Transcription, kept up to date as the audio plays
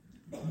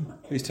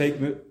Please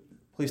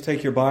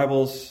take your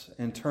Bibles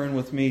and turn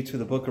with me to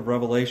the book of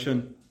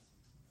Revelation.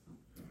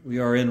 We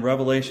are in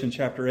Revelation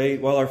chapter 8.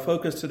 While our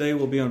focus today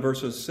will be on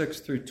verses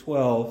 6 through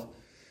 12,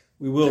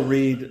 we will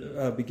read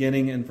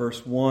beginning in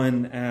verse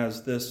 1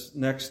 as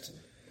the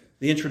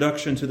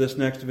introduction to this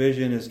next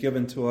vision is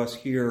given to us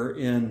here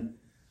in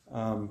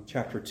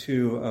chapter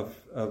 2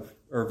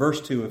 or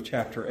verse 2 of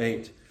chapter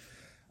 8.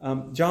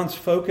 John's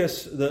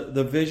focus,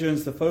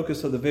 the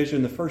focus of the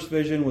vision, the first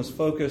vision was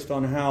focused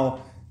on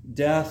how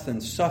death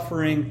and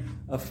suffering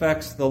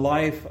affects the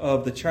life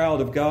of the child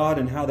of God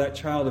and how that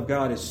child of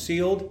God is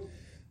sealed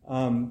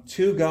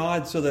to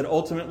God so that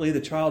ultimately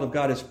the child of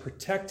God is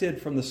protected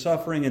from the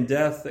suffering and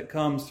death that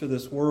comes through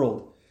this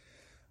world.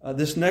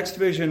 This next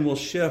vision will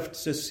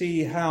shift to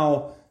see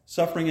how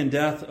suffering and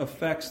death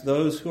affects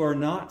those who are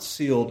not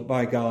sealed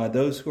by God,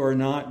 those who are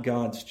not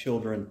God's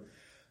children.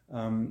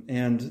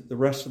 And the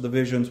rest of the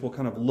visions will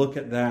kind of look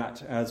at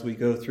that as we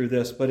go through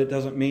this, but it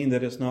doesn't mean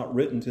that it's not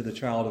written to the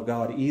child of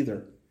God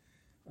either.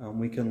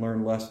 We can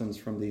learn lessons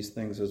from these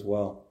things as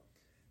well,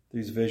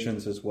 these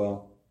visions as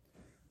well.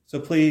 So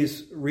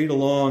please read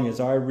along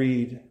as I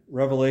read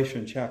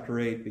Revelation chapter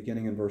 8,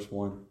 beginning in verse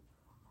 1.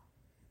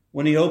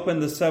 When he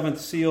opened the seventh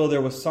seal,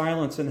 there was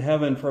silence in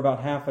heaven for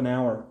about half an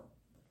hour.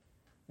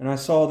 And I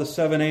saw the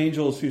seven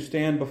angels who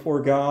stand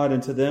before God,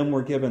 and to them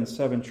were given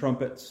seven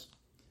trumpets.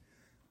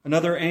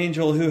 Another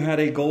angel who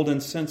had a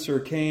golden censer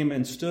came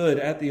and stood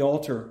at the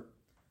altar.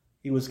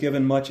 He was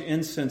given much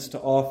incense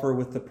to offer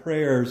with the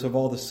prayers of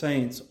all the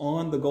saints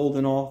on the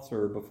golden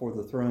altar before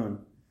the throne.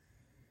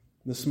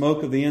 The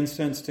smoke of the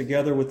incense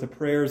together with the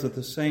prayers of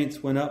the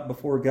saints went up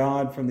before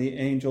God from the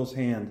angel's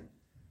hand.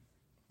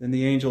 Then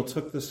the angel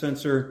took the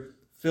censer,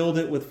 filled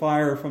it with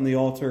fire from the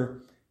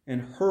altar,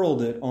 and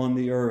hurled it on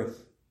the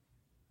earth.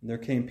 And there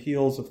came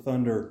peals of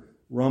thunder,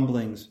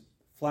 rumblings,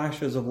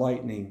 flashes of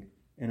lightning,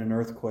 and an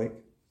earthquake.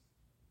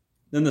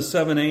 Then the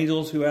seven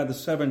angels who had the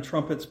seven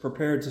trumpets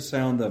prepared to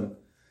sound them.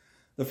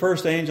 The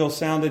first angel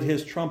sounded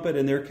his trumpet,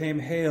 and there came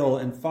hail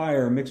and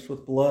fire mixed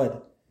with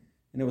blood,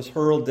 and it was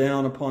hurled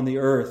down upon the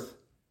earth.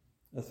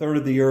 A third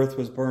of the earth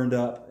was burned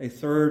up, a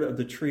third of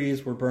the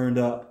trees were burned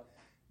up,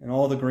 and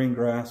all the green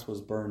grass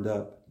was burned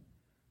up.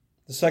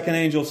 The second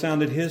angel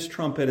sounded his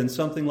trumpet, and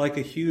something like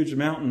a huge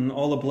mountain,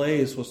 all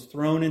ablaze, was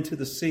thrown into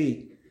the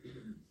sea.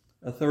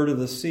 A third of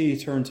the sea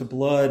turned to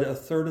blood, a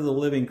third of the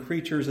living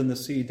creatures in the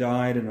sea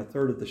died, and a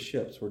third of the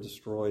ships were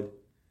destroyed.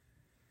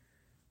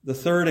 The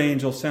third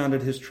angel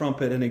sounded his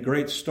trumpet, and a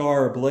great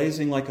star,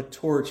 blazing like a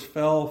torch,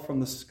 fell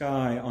from the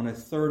sky on a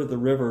third of the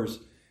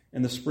rivers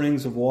and the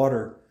springs of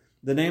water.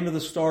 The name of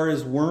the star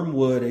is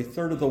Wormwood. A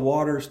third of the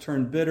waters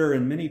turned bitter,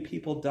 and many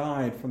people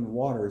died from the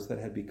waters that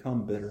had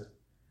become bitter.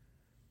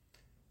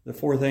 The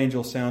fourth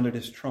angel sounded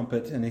his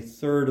trumpet, and a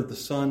third of the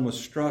sun was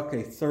struck,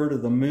 a third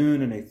of the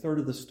moon, and a third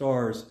of the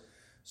stars,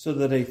 so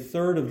that a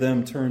third of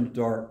them turned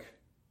dark.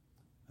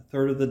 A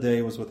third of the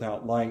day was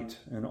without light,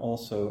 and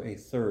also a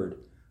third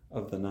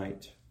of the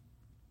night.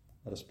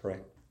 Let us pray.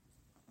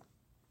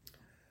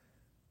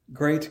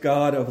 Great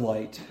God of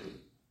light,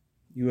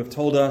 you have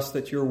told us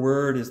that your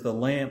word is the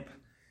lamp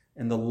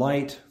and the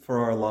light for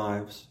our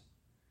lives.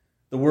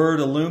 The word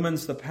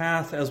illumines the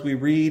path as we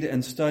read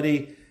and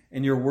study,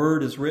 and your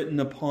word is written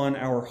upon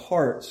our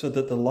heart so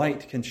that the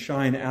light can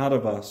shine out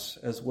of us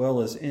as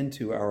well as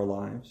into our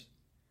lives.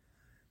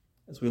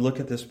 As we look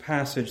at this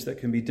passage that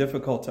can be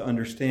difficult to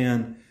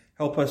understand,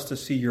 help us to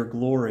see your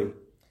glory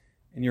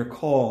and your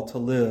call to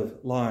live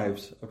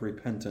lives of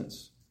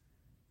repentance.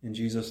 In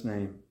Jesus'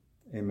 name,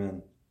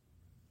 amen.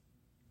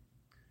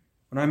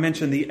 When I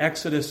mention the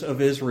Exodus of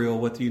Israel,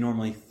 what do you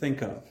normally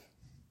think of?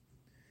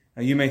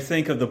 Now, you may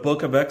think of the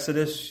book of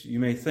Exodus.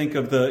 You may think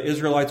of the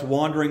Israelites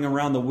wandering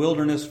around the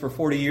wilderness for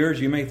 40 years.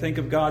 You may think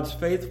of God's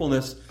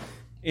faithfulness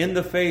in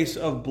the face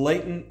of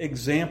blatant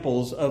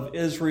examples of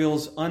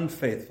Israel's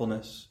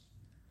unfaithfulness.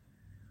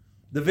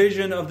 The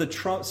vision of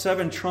the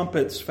seven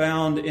trumpets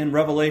found in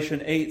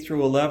Revelation 8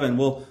 through 11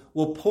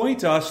 will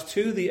point us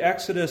to the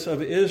exodus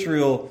of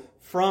Israel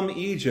from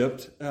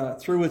Egypt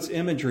through its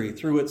imagery,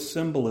 through its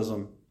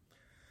symbolism.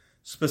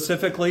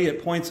 Specifically,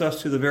 it points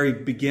us to the very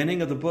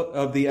beginning of the book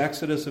of the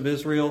exodus of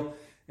Israel,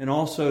 and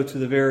also to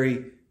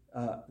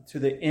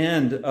the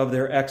end of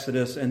their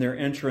exodus and their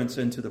entrance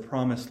into the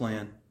promised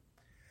land.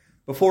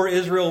 Before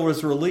Israel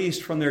was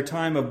released from their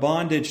time of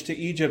bondage to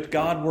Egypt,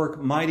 God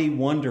worked mighty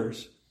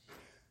wonders,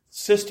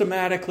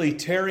 systematically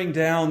tearing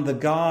down the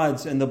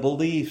gods and the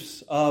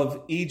beliefs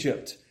of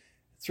Egypt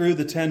through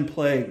the 10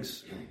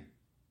 plagues.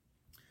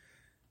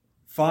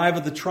 5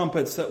 of the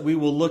trumpets that we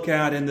will look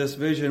at in this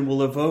vision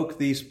will evoke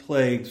these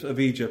plagues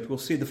of Egypt. We'll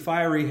see the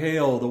fiery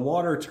hail, the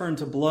water turn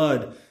to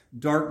blood,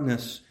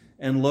 darkness,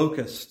 and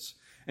locusts.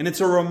 And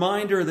it's a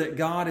reminder that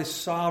God is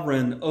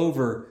sovereign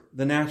over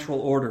the natural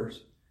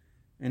orders,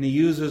 and he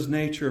uses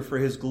nature for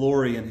his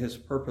glory and his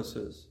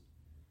purposes.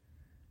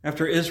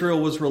 After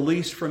Israel was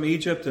released from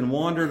Egypt and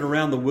wandered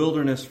around the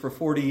wilderness for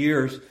 40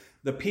 years,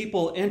 the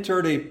people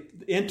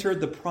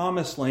entered the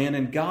promised land,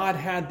 and God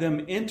had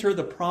them enter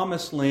the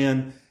promised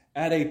land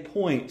at a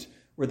point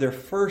where their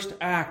first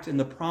act in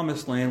the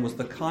promised land was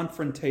the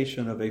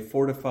confrontation of a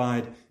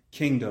fortified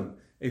kingdom,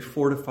 a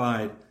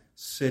fortified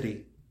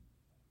city.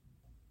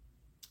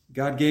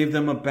 God gave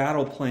them a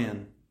battle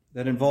plan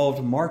that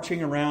involved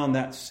marching around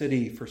that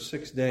city for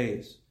 6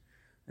 days,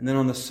 and then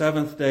on the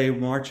seventh day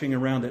marching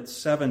around it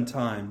 7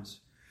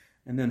 times,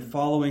 and then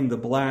following the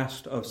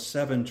blast of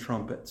 7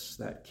 trumpets,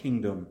 that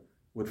kingdom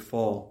would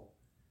fall.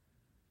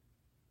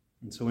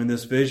 And so in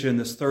this vision,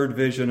 this third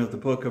vision of the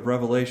book of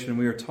Revelation,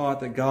 we are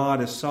taught that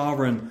God is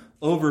sovereign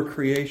over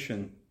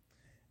creation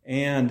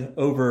and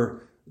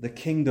over the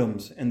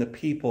kingdoms and the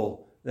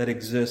people that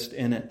exist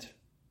in it.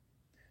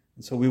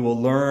 And so we will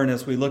learn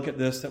as we look at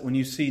this that when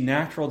you see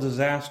natural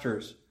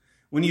disasters,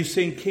 when you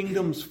see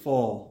kingdoms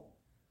fall,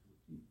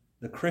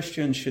 the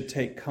Christian should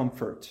take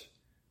comfort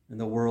and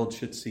the world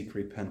should seek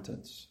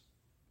repentance.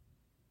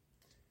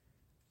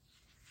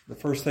 The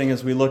first thing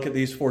as we look at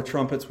these 4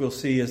 trumpets we'll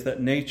see is that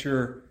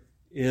nature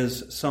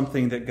is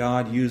something that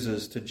God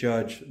uses to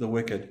judge the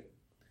wicked.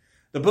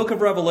 The book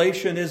of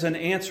Revelation is an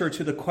answer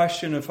to the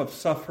question of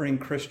suffering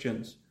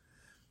Christians.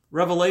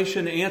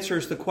 Revelation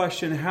answers the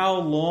question, how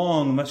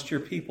long must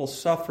your people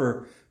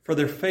suffer for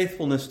their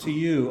faithfulness to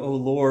you, O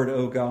Lord,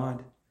 O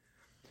God?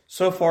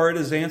 So far it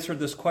has answered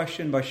this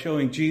question by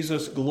showing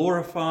Jesus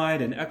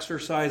glorified and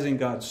exercising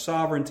God's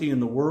sovereignty in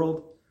the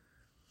world.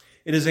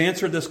 It has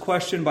answered this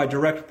question by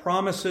direct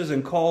promises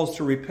and calls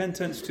to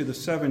repentance to the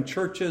 7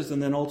 churches and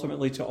then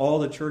ultimately to all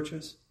the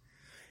churches.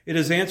 It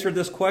has answered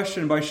this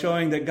question by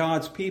showing that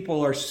God's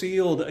people are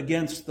sealed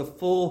against the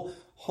full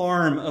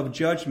harm of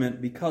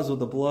judgment because of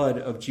the blood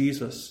of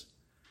Jesus.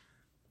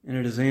 And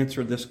it has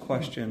answered this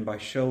question by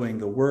showing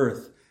the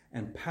worth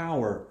and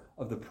power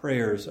of the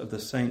prayers of the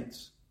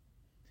saints.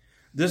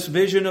 This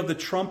vision of the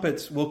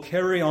trumpets will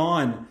carry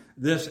on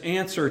this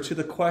answer to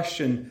the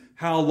question,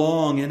 how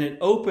long? And it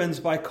opens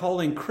by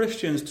calling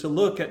Christians to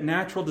look at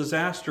natural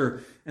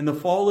disaster and the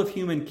fall of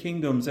human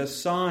kingdoms as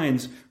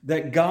signs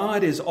that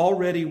God is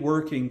already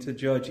working to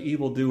judge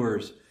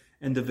evildoers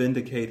and to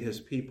vindicate his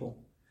people.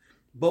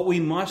 But we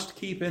must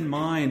keep in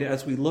mind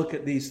as we look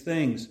at these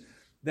things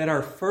that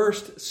our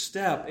first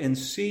step in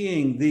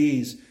seeing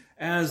these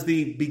as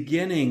the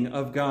beginning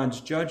of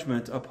God's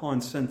judgment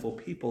upon sinful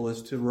people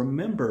is to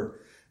remember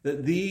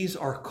that these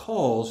are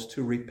calls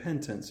to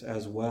repentance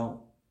as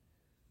well.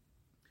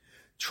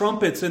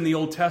 Trumpets in the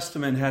Old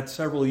Testament had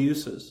several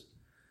uses.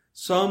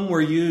 Some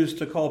were used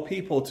to call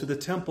people to the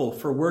temple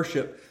for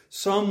worship.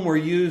 Some were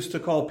used to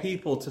call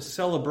people to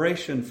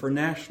celebration for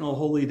national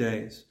holy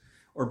days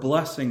or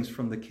blessings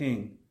from the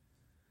king.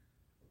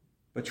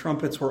 But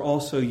trumpets were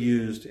also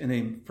used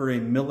for a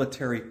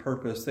military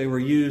purpose. They were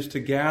used to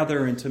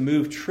gather and to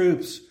move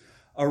troops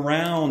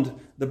around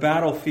the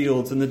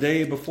battlefields in the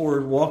day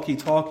before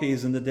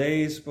walkie-talkies and the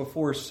days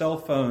before cell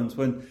phones,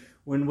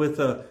 when with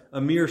a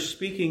mere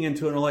speaking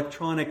into an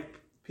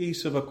electronic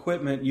piece of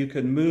equipment, you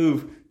could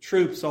move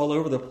troops all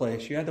over the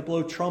place. You had to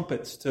blow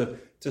trumpets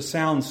to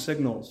sound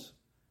signals.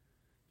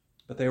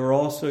 But they were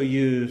also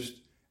used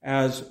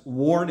as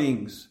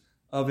warnings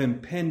of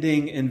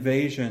impending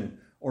invasion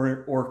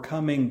or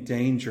coming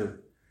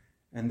danger.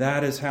 And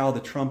that is how the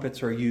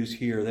trumpets are used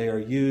here. They are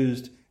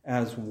used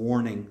as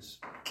warnings.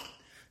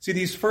 See,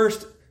 these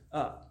first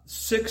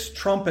 6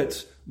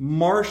 trumpets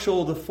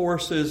marshal the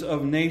forces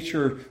of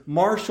nature,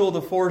 marshal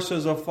the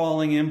forces of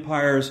falling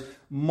empires,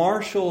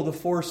 marshal the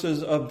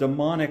forces of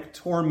demonic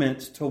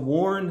torment to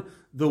warn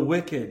the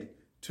wicked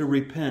to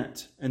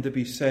repent and to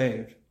be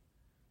saved.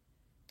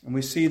 And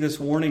we see this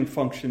warning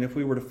function if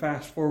we were to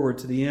fast forward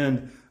to the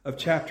end of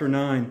chapter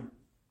 9,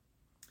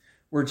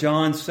 where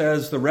John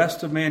says the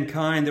rest of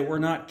mankind that were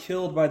not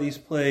killed by these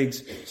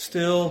plagues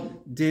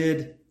still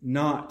did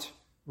not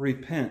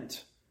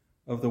repent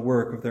of the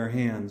work of their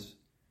hands.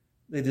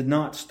 They did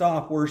not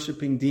stop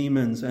worshiping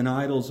demons and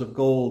idols of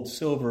gold,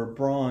 silver,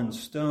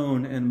 bronze,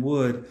 stone, and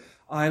wood,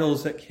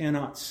 idols that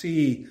cannot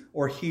see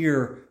or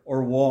hear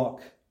or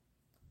walk.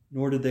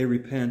 Nor did they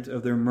repent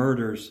of their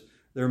murders,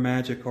 their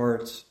magic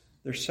arts,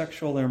 their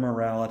sexual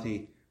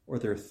immorality, or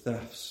their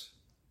thefts.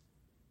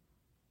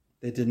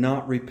 They did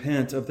not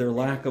repent of their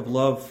lack of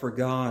love for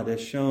God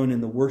as shown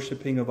in the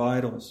worshiping of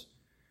idols,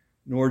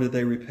 nor did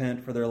they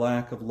repent for their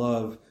lack of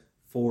love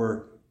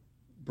for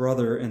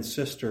brother and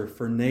sister,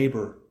 for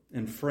neighbor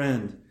and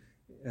friend,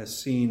 as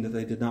seen that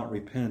they did not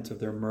repent of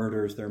their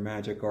murders, their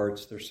magic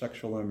arts, their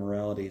sexual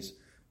immoralities,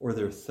 or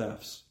their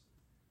thefts.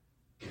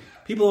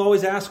 People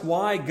always ask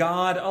why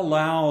God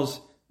allows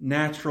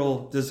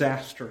natural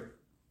disaster.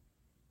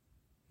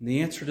 And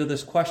the answer to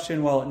this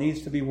question, while it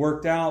needs to be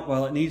worked out,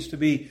 while it needs to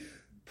be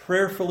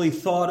prayerfully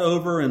thought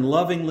over and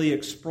lovingly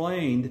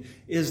explained,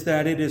 is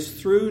that it is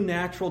through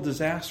natural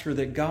disaster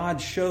that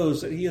God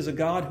shows that He is a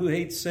God who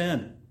hates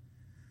sin,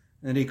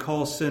 and He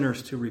calls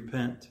sinners to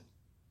repent.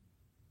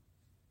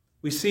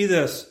 We see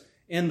this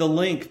in the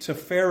link to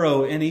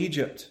Pharaoh in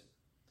Egypt.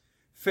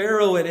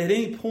 Pharaoh, at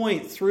any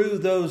point through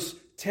those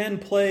 10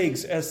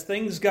 plagues, as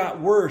things got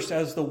worse,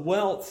 as the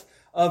wealth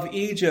of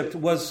Egypt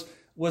was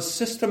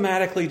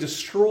systematically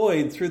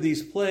destroyed through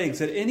these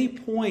plagues, at any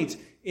point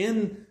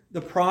in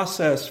the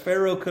process,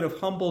 Pharaoh could have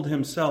humbled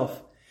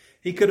himself.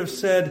 He could have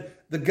said,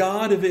 the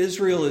God of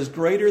Israel is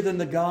greater than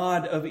the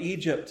God of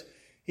Egypt.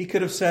 He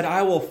could have said,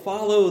 I will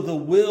follow the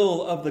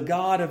will of the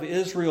God of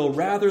Israel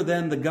rather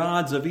than the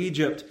gods of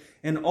Egypt.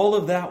 And all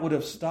of that would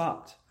have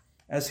stopped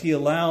as he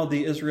allowed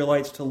the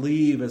Israelites to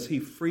leave, as he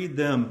freed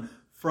them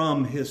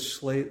from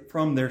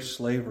their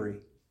slavery.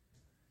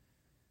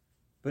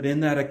 But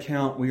in that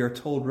account, we are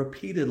told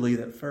repeatedly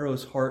that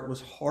Pharaoh's heart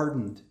was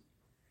hardened,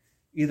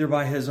 either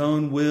by his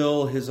own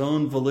will, his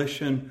own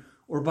volition,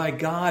 or by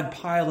God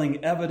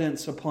piling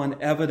evidence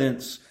upon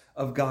evidence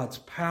of God's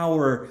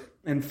power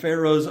and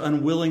Pharaoh's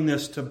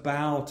unwillingness to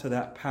bow to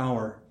that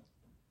power.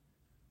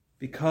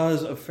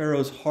 Because of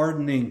Pharaoh's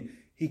hardening,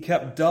 he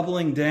kept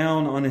doubling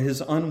down on his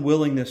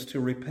unwillingness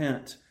to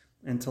repent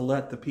and to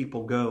let the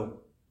people go.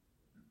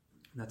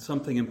 That's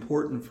something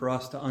important for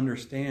us to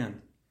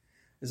understand,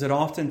 is that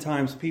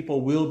oftentimes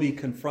people will be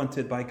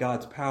confronted by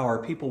God's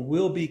power. People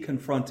will be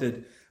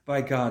confronted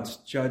by God's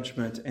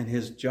judgment and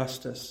his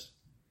justice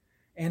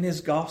and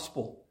his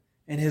gospel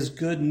and his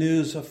good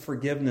news of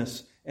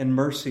forgiveness and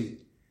mercy.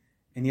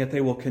 And yet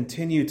they will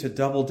continue to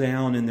double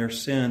down in their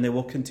sin. They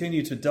will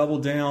continue to double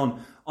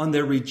down on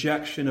their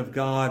rejection of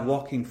God,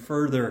 walking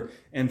further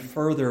and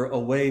further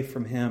away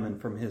from him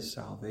and from his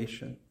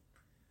salvation.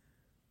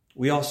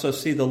 We also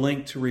see the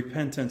link to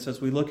repentance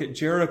as we look at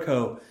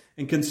Jericho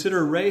and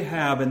consider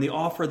Rahab and the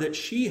offer that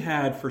she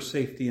had for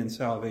safety and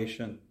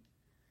salvation.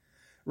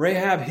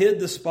 Rahab hid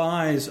the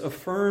spies,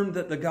 affirmed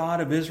that the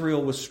God of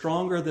Israel was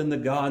stronger than the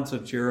gods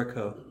of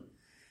Jericho.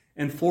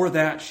 And for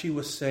that she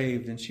was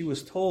saved. And she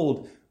was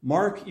told,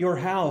 mark your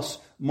house,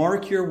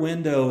 mark your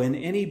window, and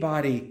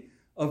anybody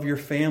of your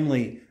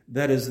family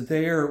that is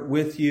there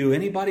with you,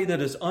 anybody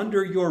that is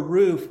under your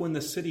roof when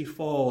the city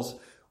falls,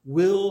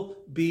 will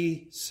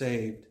be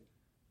saved,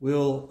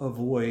 will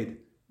avoid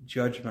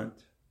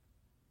judgment.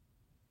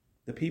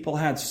 The people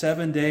had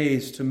 7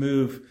 days to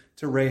move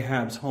to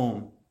Rahab's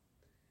home.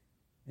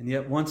 And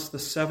yet once the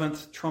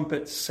 7th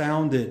trumpet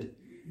sounded,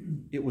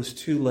 it was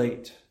too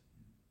late.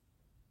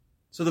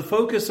 So the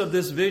focus of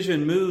this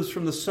vision moves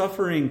from the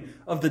suffering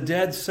of the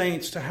dead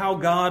saints to how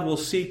God will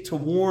seek to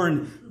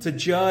warn, to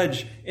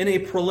judge in a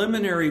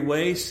preliminary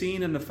way,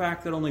 seen in the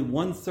fact that only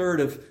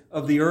 1/3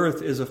 of the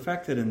earth is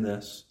affected in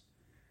this.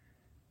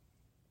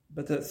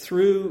 But that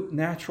through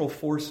natural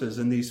forces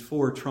in these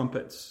 4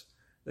 trumpets,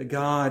 that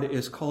God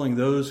is calling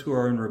those who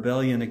are in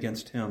rebellion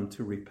against him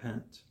to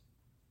repent.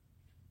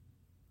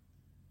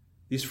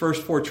 These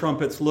first 4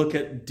 trumpets look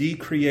at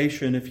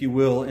decreation, if you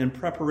will, in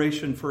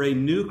preparation for a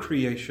new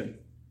creation.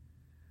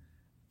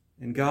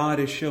 And God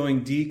is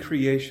showing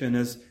decreation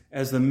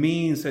as the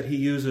means that he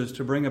uses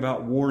to bring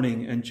about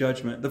warning and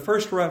judgment. The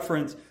first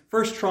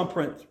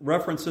trumpet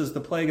references the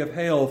plague of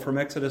hail from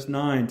Exodus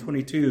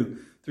 9:22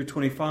 through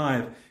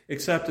 25,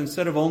 except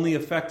instead of only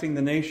affecting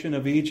the nation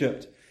of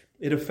Egypt,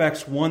 it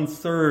affects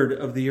 1/3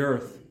 of the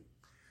earth.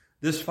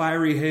 This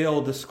fiery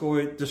hail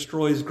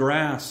destroys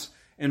grass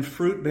and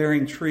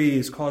fruit-bearing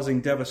trees,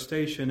 causing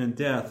devastation and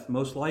death,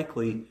 most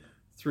likely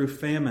through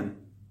famine.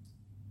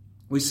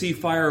 We see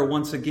fire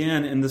once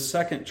again in the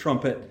second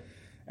trumpet,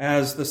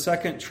 as the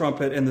second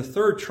trumpet and the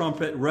third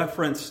trumpet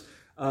reference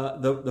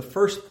the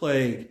first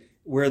plague,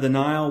 where the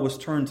Nile was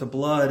turned to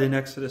blood in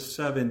Exodus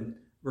 7,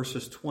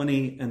 verses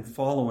 20 and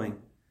following.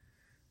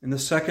 In the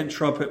second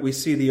trumpet, we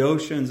see the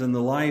oceans and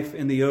the life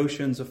in the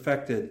oceans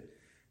affected.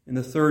 In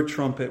the third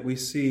trumpet, we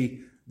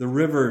see the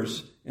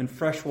rivers and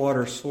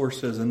freshwater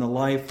sources and the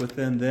life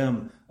within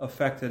them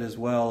affected as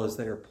well, as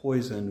they are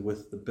poisoned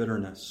with the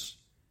bitterness.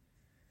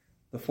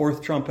 The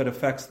fourth trumpet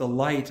affects the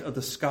light of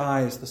the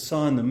skies, the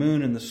sun, the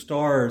moon, and the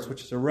stars,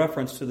 which is a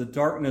reference to the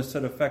darkness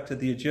that affected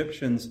the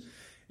Egyptians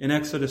in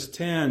Exodus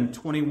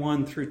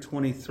 10:21 through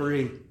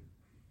 23.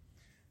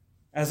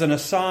 As an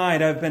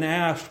aside, I've been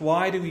asked,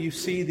 why do you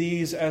see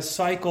these as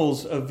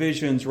cycles of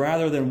visions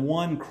rather than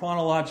one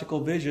chronological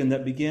vision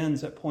that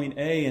begins at point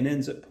A and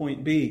ends at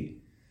point B?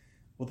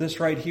 Well, this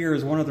right here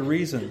is one of the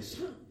reasons.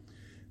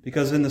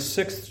 Because in the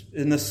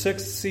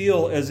sixth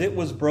seal, as it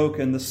was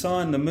broken, the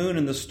sun, the moon,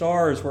 and the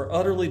stars were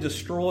utterly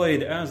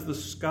destroyed as the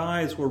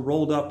skies were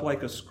rolled up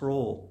like a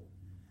scroll.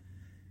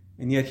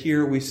 And yet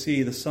here we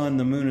see the sun,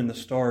 the moon, and the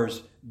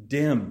stars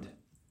dimmed.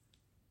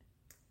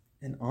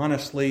 And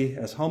honestly,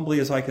 as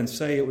humbly as I can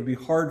say, it would be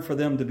hard for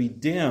them to be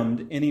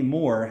dimmed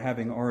anymore,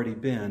 having already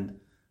been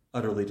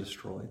utterly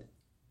destroyed.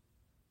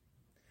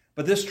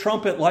 But this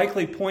trumpet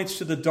likely points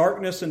to the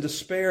darkness and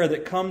despair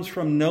that comes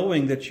from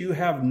knowing that you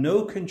have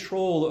no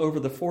control over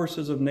the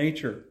forces of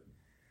nature,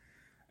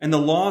 and the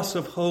loss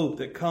of hope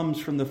that comes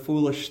from the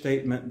foolish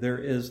statement, there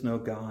is no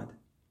God.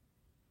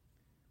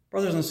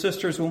 Brothers and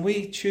sisters, when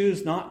we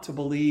choose not to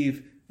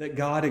believe that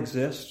God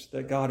exists,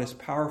 that God is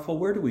powerful,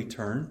 where do we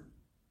turn?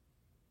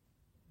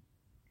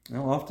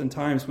 Well,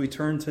 oftentimes we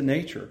turn to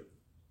nature.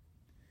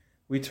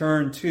 We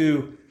turn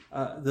to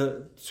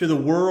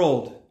the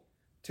world,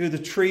 to the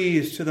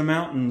trees, to the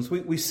mountains.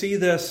 We see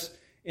this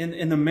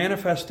in the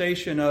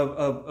manifestation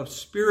of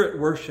spirit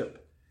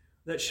worship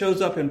that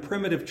shows up in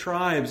primitive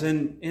tribes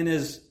and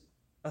is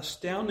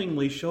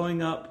astoundingly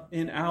showing up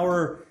in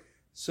our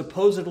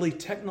supposedly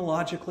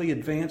technologically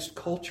advanced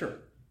culture.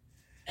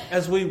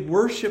 As we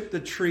worship the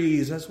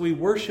trees, as we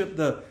worship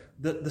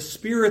the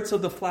spirits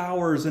of the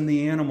flowers and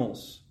the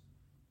animals,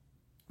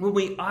 when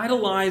we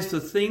idolize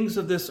the things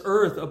of this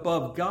earth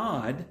above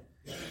God,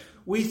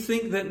 we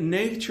think that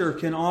nature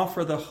can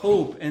offer the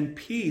hope and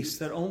peace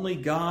that only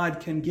God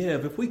can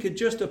give. If we could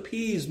just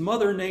appease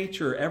Mother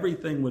Nature,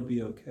 everything would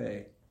be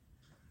okay.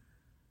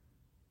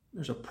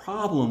 There's a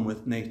problem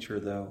with nature,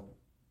 though.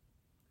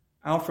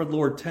 Alfred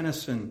Lord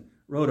Tennyson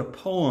wrote a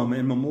poem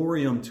in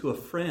memoriam to a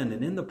friend,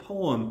 and in the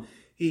poem,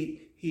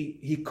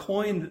 he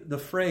coined the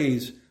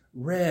phrase,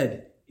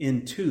 red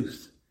in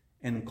tooth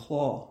and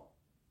claw.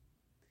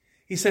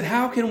 He said,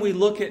 how can we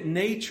look at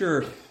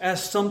nature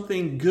as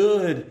something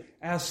good,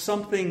 as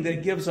something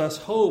that gives us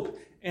hope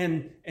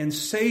and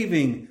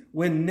saving,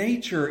 when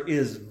nature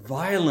is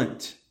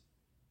violent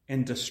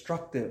and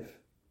destructive?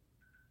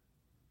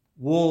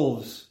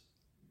 Wolves,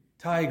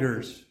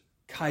 tigers,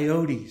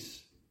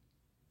 coyotes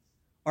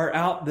are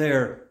out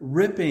there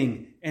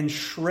ripping and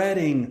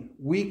shredding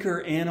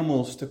weaker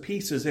animals to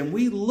pieces. And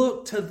we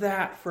look to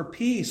that for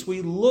peace.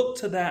 We look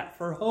to that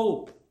for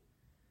hope.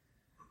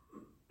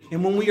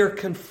 And when we are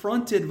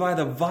confronted by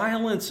the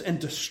violence and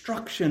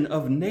destruction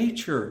of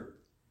nature,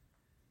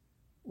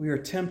 we are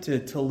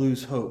tempted to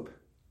lose hope,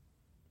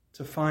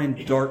 to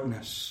find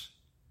darkness,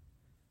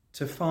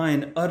 to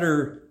find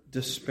utter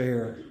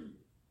despair.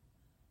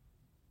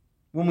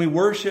 When we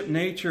worship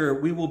nature,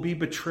 we will be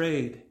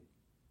betrayed,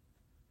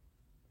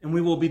 and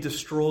we will be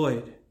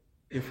destroyed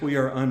if we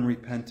are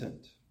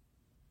unrepentant.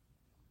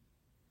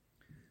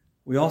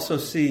 We also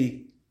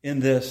see in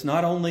this,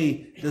 not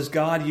only does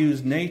God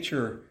use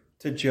nature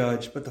to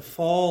judge, but the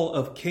fall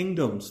of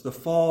kingdoms, the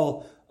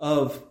fall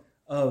of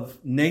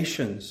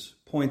nations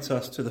points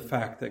us to the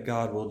fact that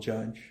God will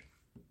judge.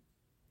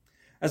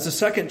 As the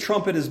second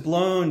trumpet is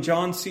blown,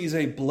 John sees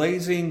a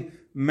blazing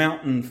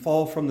mountain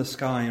fall from the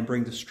sky and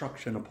bring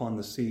destruction upon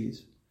the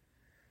seas.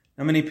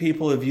 Now, many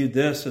people have viewed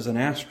this as an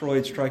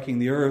asteroid striking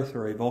the earth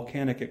or a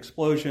volcanic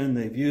explosion.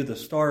 They view the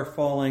star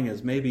falling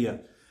as maybe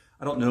a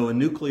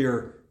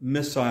nuclear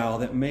missile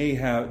that may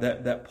have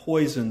that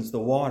poisons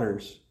the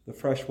waters, the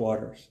fresh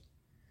waters.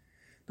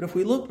 But if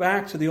we look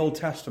back to the Old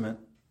Testament,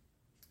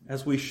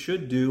 as we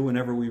should do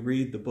whenever we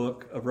read the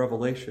book of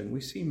Revelation,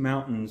 we see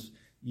mountains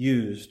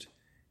used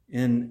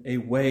in a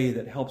way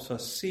that helps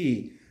us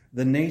see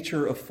the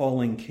nature of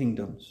falling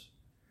kingdoms.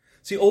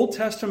 See, Old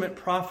Testament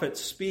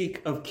prophets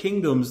speak of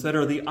kingdoms that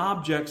are the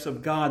objects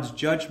of God's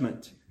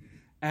judgment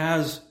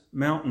as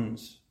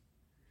mountains.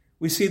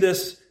 We see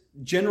this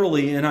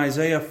generally in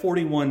Isaiah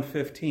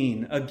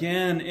 41:15,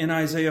 again in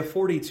Isaiah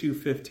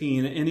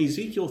 42:15, in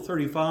Ezekiel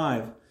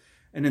 35,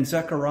 and in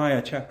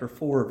Zechariah chapter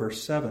 4,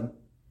 verse 7.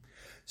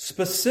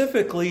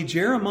 Specifically,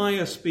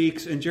 Jeremiah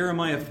speaks in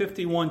Jeremiah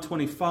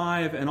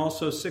 51:25 and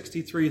also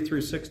 63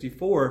 through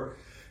 64.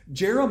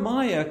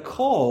 Jeremiah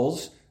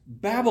calls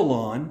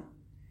Babylon,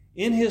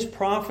 in his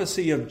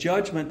prophecy of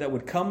judgment that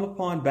would come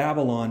upon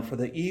Babylon for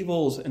the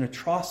evils and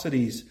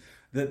atrocities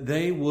that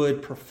they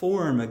would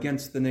perform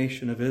against the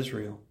nation of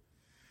Israel,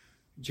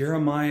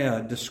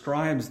 Jeremiah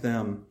describes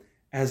them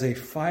as a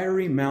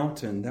fiery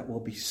mountain that will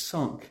be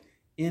sunk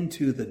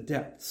into the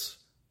depths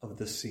of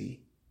the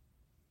sea.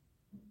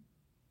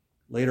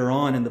 Later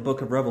on in the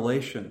book of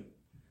Revelation,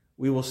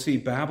 we will see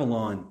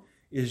Babylon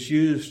is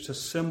used to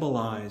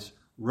symbolize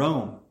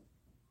Rome.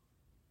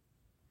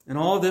 And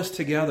all this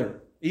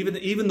together,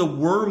 even the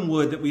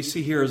wormwood that we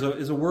see here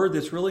is a word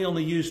that's really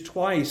only used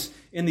twice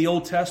in the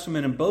Old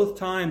Testament, and both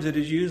times it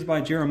is used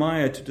by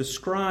Jeremiah to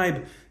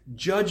describe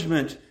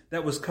judgment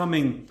that was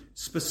coming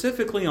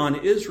specifically on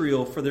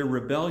Israel for their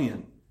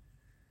rebellion,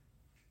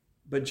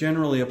 but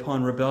generally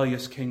upon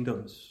rebellious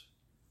kingdoms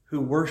who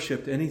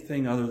worshipped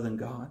anything other than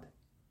God.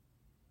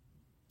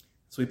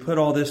 So we put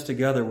all this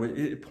together,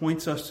 it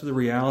points us to the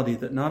reality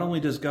that not only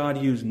does God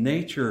use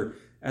nature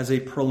as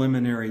a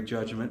preliminary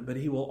judgment, but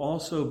he will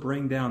also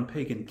bring down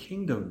pagan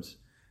kingdoms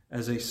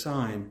as a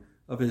sign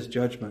of his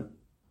judgment.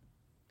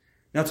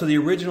 Now, to the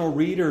original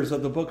readers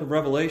of the book of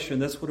Revelation,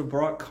 this would have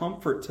brought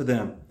comfort to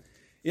them.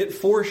 It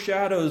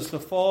foreshadows the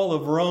fall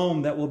of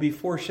Rome that will be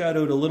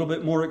foreshadowed a little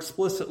bit more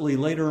explicitly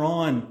later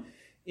on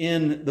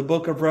in the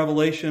book of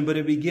Revelation, but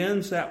it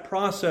begins that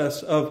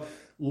process of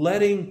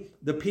letting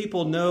the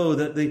people know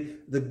that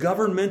the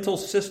governmental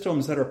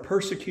systems that are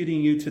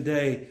persecuting you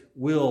today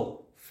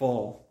will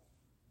fall.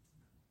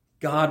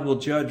 God will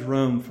judge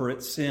Rome for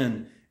its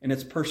sin and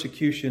its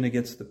persecution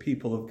against the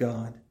people of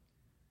God.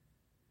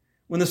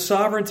 When the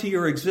sovereignty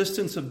or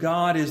existence of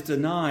God is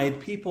denied,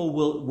 people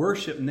will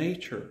worship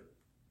nature.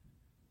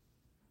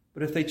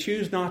 But if they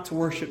choose not to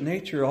worship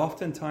nature,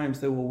 oftentimes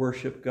they will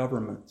worship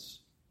governments.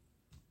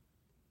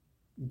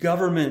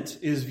 Government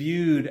is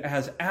viewed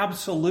as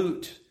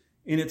absolute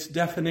in its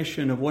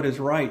definition of what is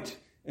right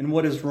and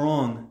what is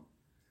wrong.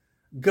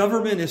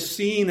 Government is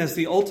seen as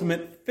the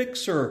ultimate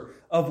fixer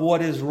of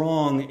what is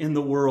wrong in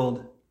the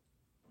world.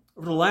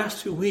 Over the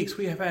last 2 weeks,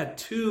 we have had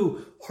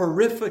 2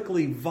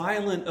 horrifically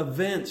violent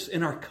events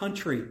in our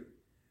country.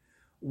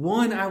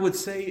 One, I would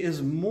say,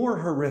 is more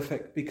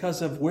horrific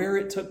because of where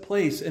it took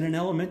place in an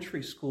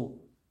elementary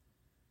school.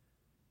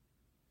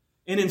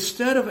 And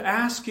instead of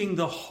asking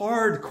the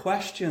hard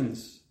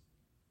questions,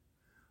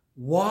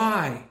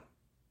 why?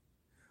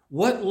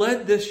 What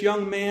led this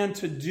young man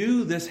to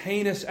do this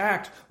heinous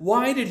act?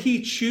 Why did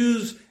he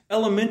choose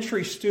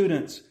elementary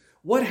students?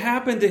 What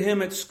happened to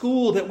him at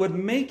school that would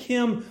make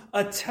him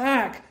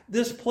attack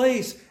this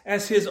place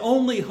as his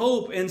only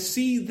hope and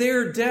see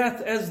their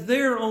death as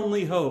their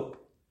only hope?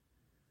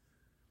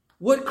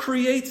 What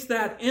creates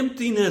that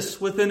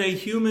emptiness within a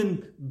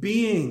human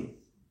being?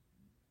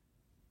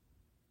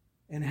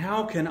 And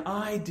how do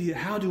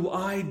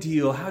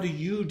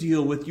you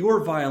deal with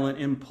your violent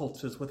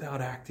impulses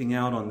without acting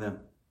out on them?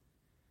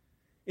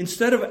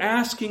 Instead of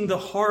asking the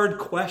hard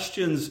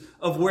questions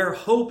of where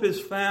hope is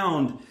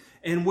found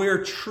and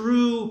where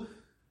true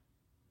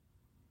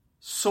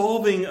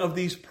solving of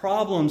these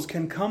problems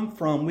can come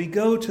from, we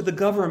go to the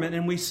government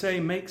and we say,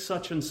 make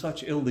such and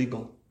such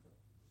illegal.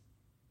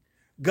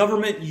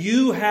 Government,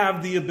 you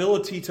have the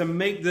ability to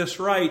make this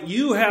right.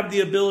 You have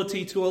the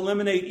ability to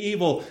eliminate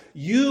evil.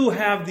 You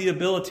have the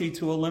ability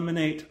to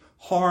eliminate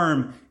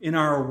harm in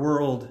our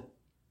world.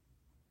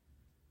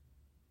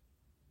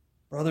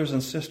 Brothers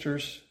and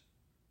sisters,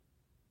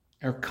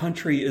 our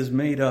country is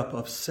made up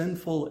of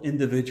sinful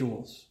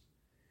individuals,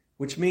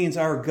 which means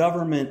our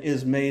government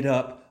is made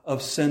up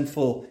of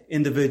sinful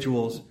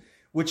individuals,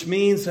 which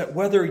means that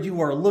whether you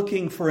are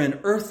looking for an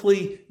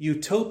earthly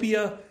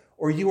utopia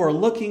or you are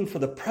looking for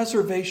the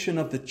preservation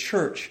of the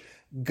church,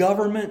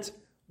 government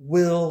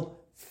will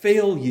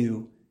fail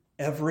you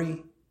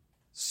every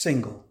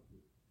single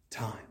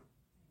time.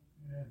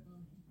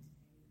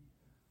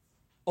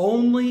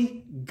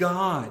 Only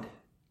God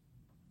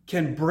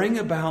can bring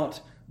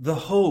about the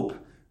hope,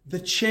 the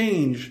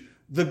change,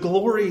 the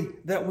glory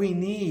that we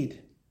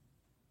need,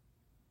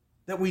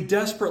 that we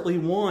desperately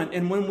want.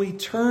 And when we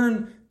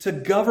turn to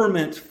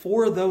government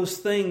for those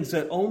things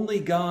that only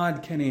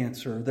God can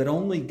answer, that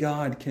only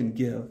God can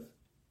give,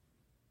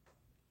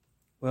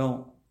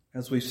 well,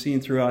 as we've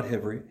seen throughout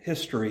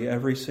history,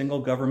 every single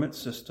government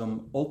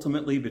system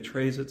ultimately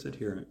betrays its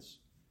adherents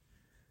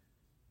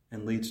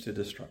and leads to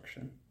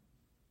destruction.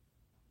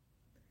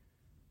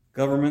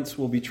 Governments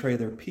will betray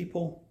their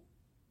people.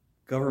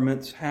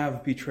 Governments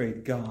have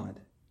betrayed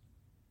God.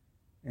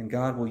 And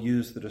God will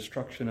use the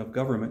destruction of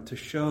government to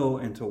show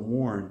and to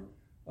warn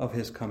of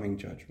his coming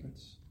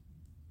judgments.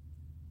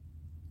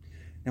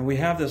 And we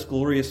have this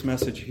glorious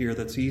message here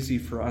that's easy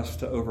for us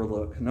to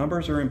overlook.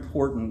 Numbers are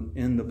important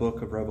in the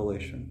book of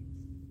Revelation.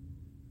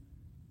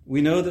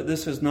 We know that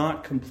this is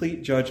not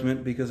complete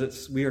judgment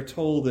because we are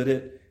told that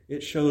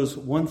it shows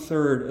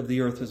 1/3 of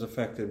the earth is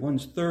affected.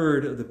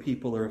 1/3 of the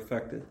people are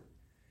affected.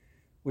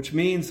 Which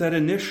means that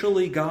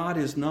initially God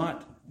is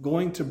not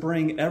going to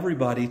bring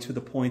everybody to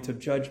the point of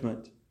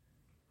judgment.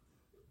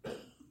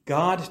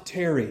 God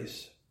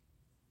tarries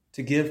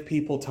to give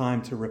people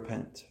time to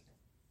repent.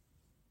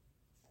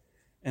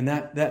 And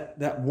that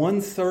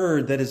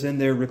 1/3 that is in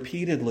there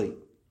repeatedly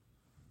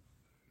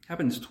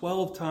happens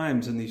 12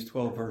 times in these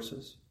 12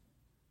 verses.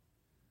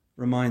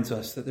 Reminds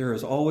us that there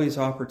is always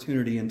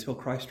opportunity until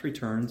Christ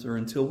returns or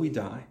until we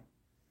die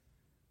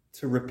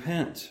to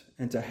repent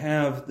and to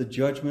have the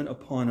judgment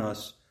upon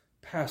us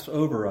pass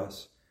over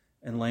us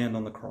and land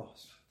on the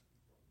cross.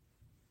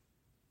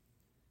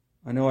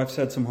 I know I've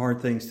said some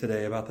hard things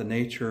today about the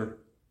nature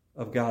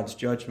of God's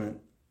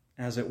judgment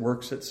as it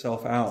works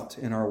itself out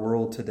in our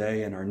world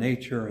today, in our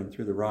nature, and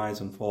through the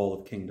rise and fall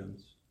of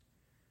kingdoms.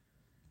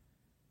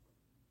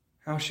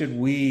 How should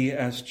we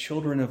as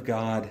children of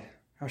God,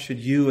 how should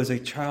you as a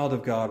child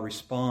of God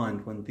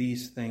respond when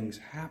these things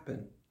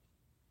happen?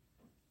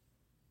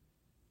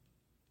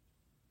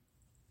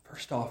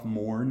 First off,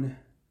 mourn.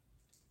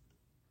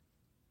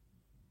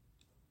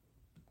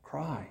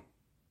 Cry.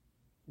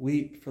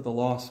 Weep for the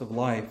loss of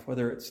life,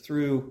 whether it's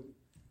through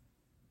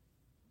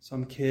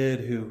some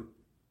kid who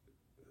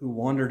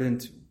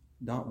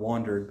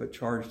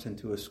charged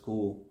into a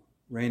school,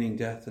 raining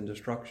death and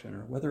destruction,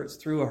 or whether it's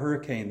through a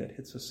hurricane that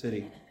hits a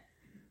city,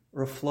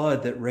 or a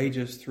flood that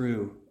rages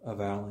through a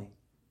valley.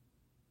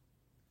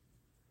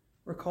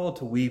 We're called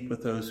to weep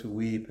with those who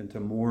weep and to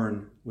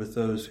mourn with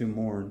those who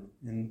mourn,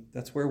 and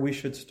that's where we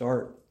should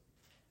start.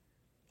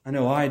 I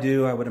know I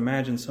do. I would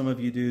imagine some of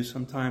you do.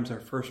 Sometimes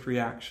our first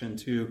reaction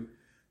to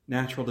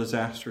natural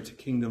disaster, to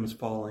kingdoms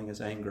falling,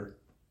 is anger,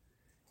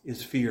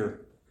 is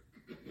fear,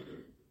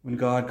 when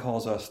God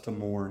calls us to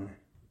mourn.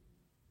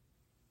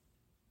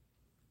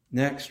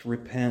 Next,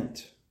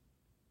 repent.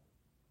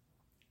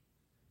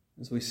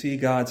 As we see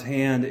God's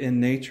hand in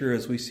nature,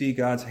 as we see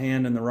God's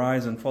hand in the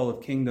rise and fall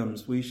of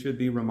kingdoms, we should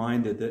be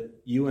reminded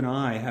that you and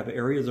I have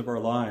areas of our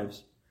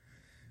lives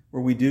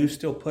where we do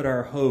still put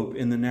our hope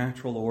in the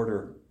natural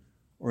order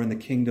or in the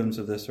kingdoms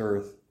of this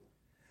earth.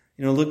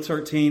 You know, Luke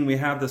 13, we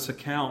have this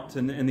account,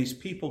 and these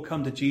people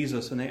come to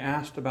Jesus, and they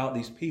asked about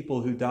these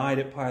people who died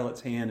at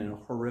Pilate's hand in a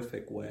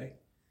horrific way.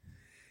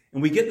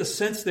 And we get the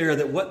sense there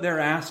that what they're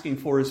asking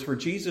for is for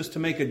Jesus to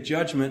make a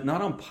judgment,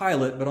 not on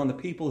Pilate, but on the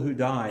people who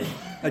died.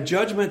 A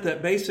judgment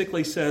that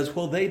basically says,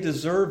 well, they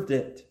deserved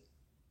it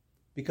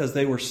because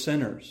they were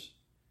sinners.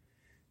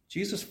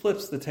 Jesus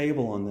flips the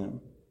table on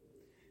them.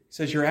 He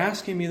says, you're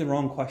asking me the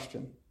wrong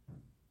question.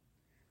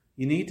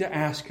 You need to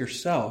ask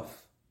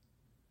yourself,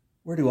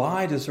 where do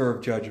I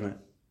deserve judgment?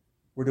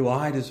 Where do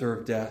I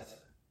deserve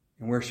death?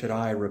 And where should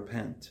I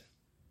repent?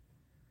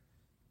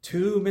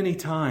 Too many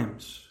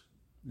times,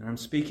 and I'm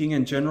speaking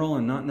in general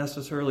and not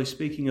necessarily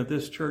speaking of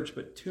this church,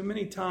 but too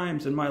many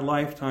times in my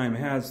lifetime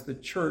has the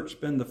church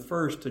been the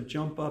first to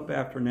jump up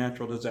after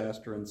natural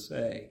disaster and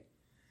say,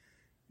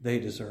 they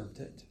deserved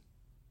it.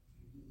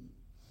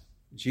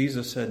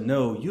 Jesus said,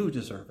 no, you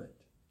deserve it,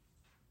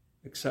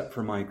 except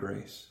for my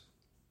grace.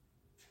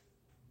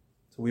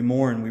 So we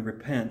mourn, we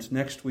repent.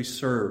 Next, we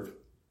serve.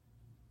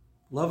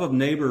 Love of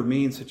neighbor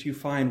means that you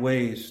find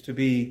ways to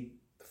be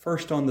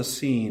first on the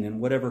scene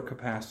in whatever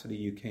capacity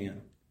you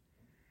can.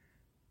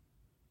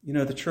 You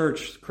know, the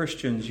church,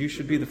 Christians, you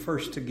should be the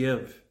first to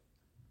give.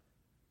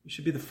 You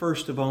should be the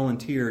first to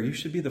volunteer. You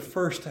should be the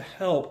first to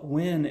help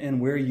when and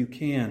where you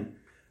can,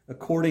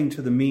 according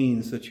to the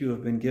means that you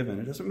have been given.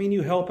 It doesn't mean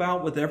you help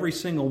out with every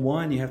single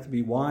one. You have to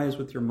be wise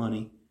with your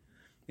money.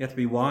 You have to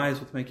be wise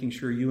with making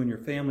sure you and your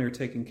family are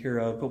taken care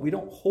of. But we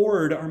don't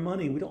hoard our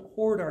money. We don't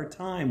hoard our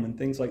time when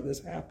things like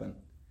this happen.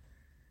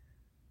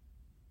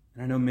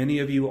 And I know many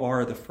of you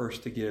are the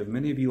first to give.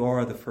 Many of you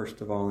are the first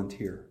to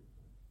volunteer.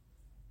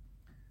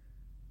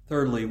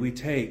 Thirdly, we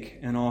take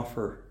and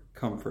offer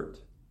comfort.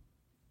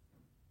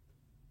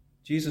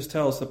 Jesus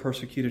tells the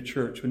persecuted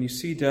church, when you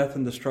see death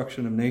and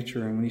destruction of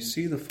nature, and when you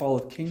see the fall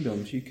of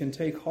kingdoms, you can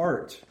take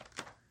heart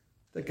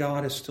that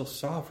God is still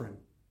sovereign.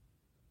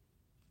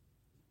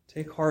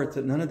 Take heart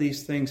that none of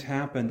these things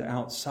happened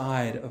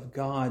outside of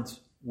God's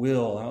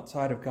will,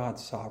 outside of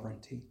God's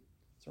sovereignty.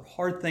 These are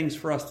hard things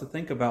for us to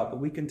think about, but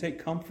we can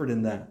take comfort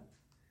in that.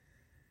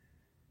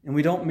 And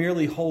we don't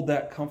merely hold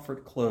that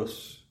comfort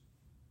close.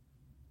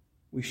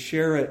 We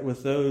share it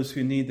with those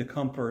who need the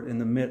comfort in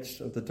the midst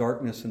of the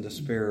darkness and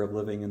despair of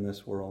living in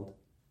this world.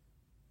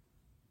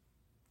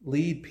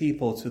 Lead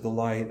people to the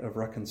light of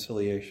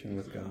reconciliation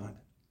with God.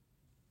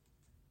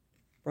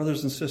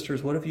 Brothers and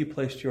sisters, what have you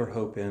placed your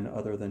hope in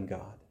other than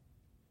God?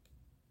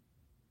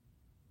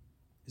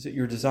 Is it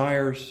your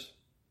desires?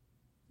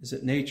 Is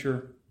it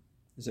nature?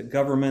 Is it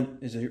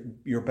government? Is it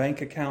your bank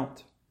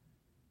account?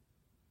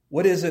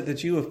 What is it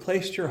that you have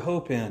placed your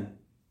hope in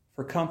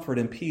for comfort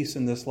and peace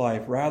in this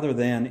life rather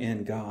than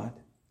in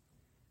God?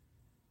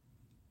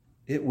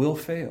 It will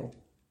fail.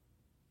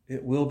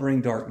 It will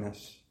bring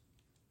darkness.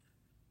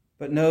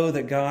 But know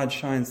that God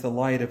shines the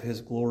light of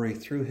His glory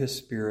through His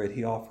Spirit.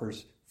 He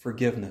offers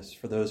forgiveness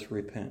for those who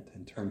repent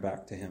and turn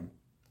back to Him.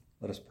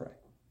 Let us pray.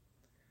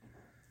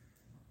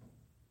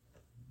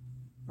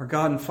 Our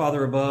God and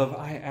Father above,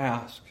 I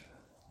ask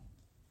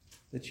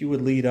that you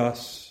would lead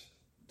us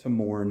to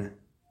mourn.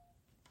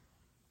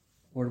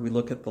 Lord, we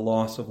look at the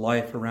loss of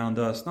life around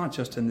us, not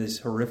just in these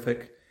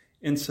horrific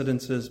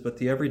incidences, but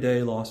the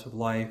everyday loss of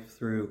life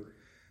through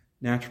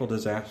natural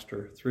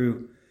disaster,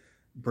 through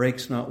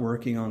brakes not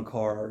working on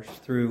cars,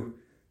 through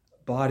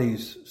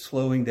bodies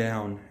slowing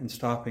down and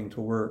stopping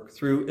to work,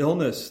 through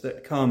illness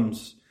that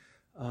comes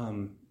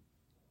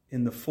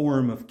in the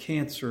form of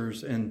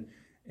cancers and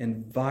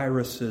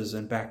viruses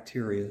and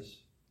bacteria.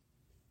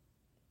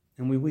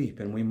 And we weep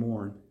and we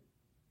mourn.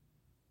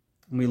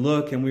 And we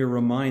look and we are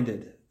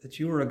reminded that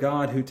you are a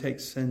God who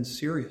takes sin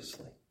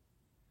seriously.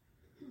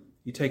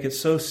 You take it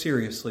so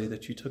seriously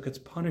that you took its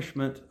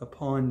punishment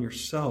upon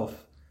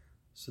yourself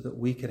so that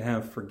we could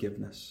have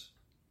forgiveness.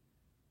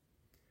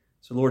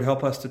 So Lord,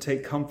 help us to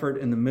take comfort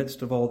in the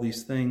midst of all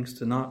these things,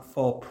 to not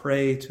fall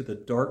prey to the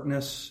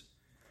darkness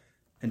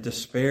and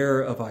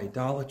despair of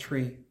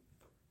idolatry,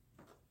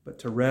 but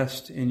to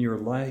rest in your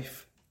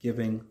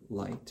life-giving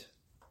light.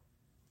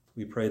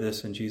 We pray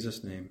this in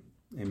Jesus' name.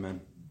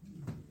 Amen.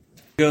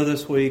 Go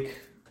this week.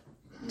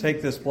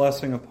 Take this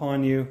blessing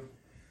upon you.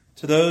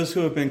 To those who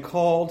have been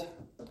called,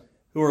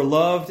 who are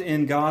loved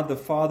in God the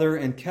Father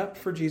and kept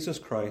for Jesus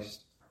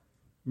Christ,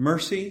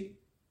 mercy,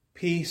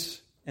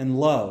 peace, and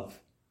love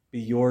be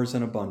yours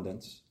in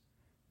abundance.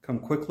 Come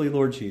quickly,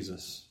 Lord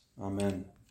Jesus. Amen.